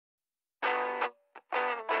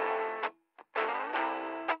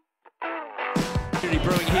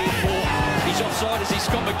Brewing here for his offside as he's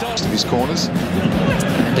Scott McDonald. His corners.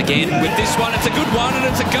 And again with this one, it's a good one and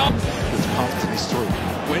it's a goal. It's pumped and he's through.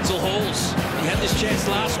 Wenzel Halls, he had this chance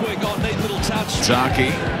last week. Oh, neat little touch.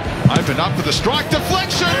 Zaki opened up for the strike,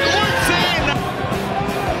 deflection, loops in.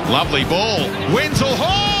 Lovely ball, Wenzel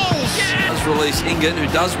Halls. Does release Hingant, who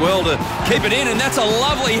does well to keep it in, and that's a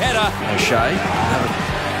lovely header. O'Shea,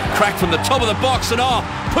 crack from the top of the box, and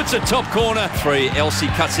puts it top corner. Elsie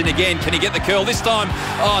cuts in again. Can he get the curl this time?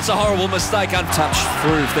 Oh, it's a horrible mistake. Untouched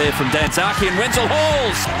through there from Dan Zaki and Wenzel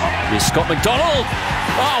Halls. Here's Scott McDonald.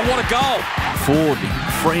 Oh, what a goal. Forward,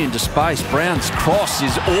 free into space. Brown's cross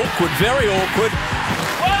is awkward, very awkward.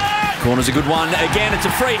 Corner's a good one. Again, it's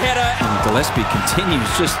a free header. And Gillespie continues,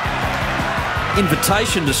 just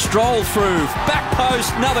invitation to stroll through. Back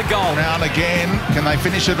post, another goal. Down again. Can they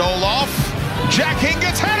finish it all off? Jack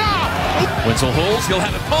Hingett's header! Wenzel Halls, he'll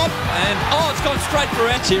have a pop, and it's gone straight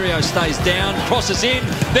through. Terrio stays down, crosses in.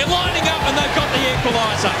 They're lining up, and they've got the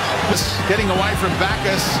equaliser. Getting away from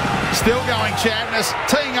Bacchus, still going Champness,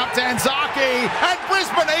 teeing up Danzaki, and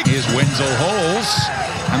Brisbane. Here's Wenzel Halls,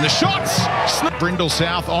 and the shots. Brindle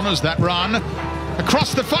South honours that run.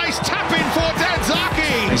 Across the face, tap in for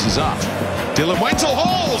Danzaki. This is up. Dylan Wenzel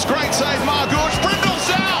Halls, great save, Margush. Brindle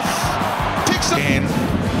South picks up again.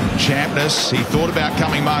 Champness, he thought about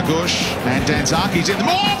coming Margush, and Danzaki's in.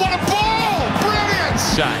 Oh, what a ball! Brilliant!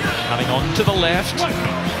 Shane coming on to the left,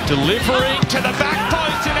 delivering to the back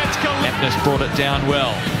post, and it's Champness brought it down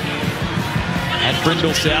well. And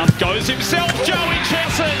Brindle South goes himself, Joey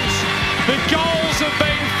Chessens. The goals have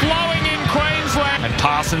been flowing in Queensland. And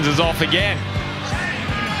Parsons is off again.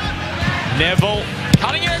 Neville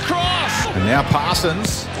cutting it across. And now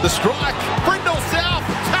Parsons, the strike. Brindle South,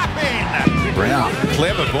 tap in. Brown,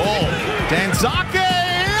 clever ball. Danzaki,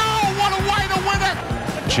 oh, what a way to win it.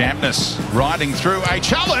 Champness riding through a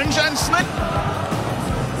challenge and Smith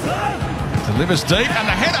delivers deep, and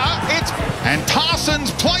the header, and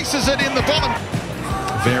Parsons places it in the bottom.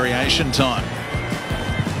 Variation time.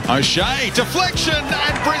 O'Shea, deflection,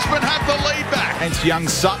 and Brisbane have the lead back. Hence young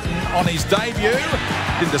Sutton on his debut.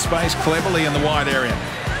 Into space cleverly in the wide area.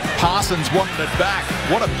 Parsons wanted it back.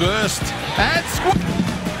 What a burst. And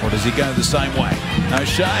or does he go the same way?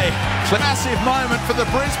 O'Shea, massive moment for the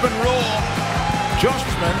Brisbane Roar.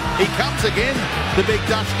 Joshman, he comes again, the big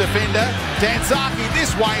Dutch defender. Danzaki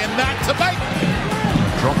this way and that to make.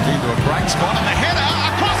 Dropped into a break spot, and the header.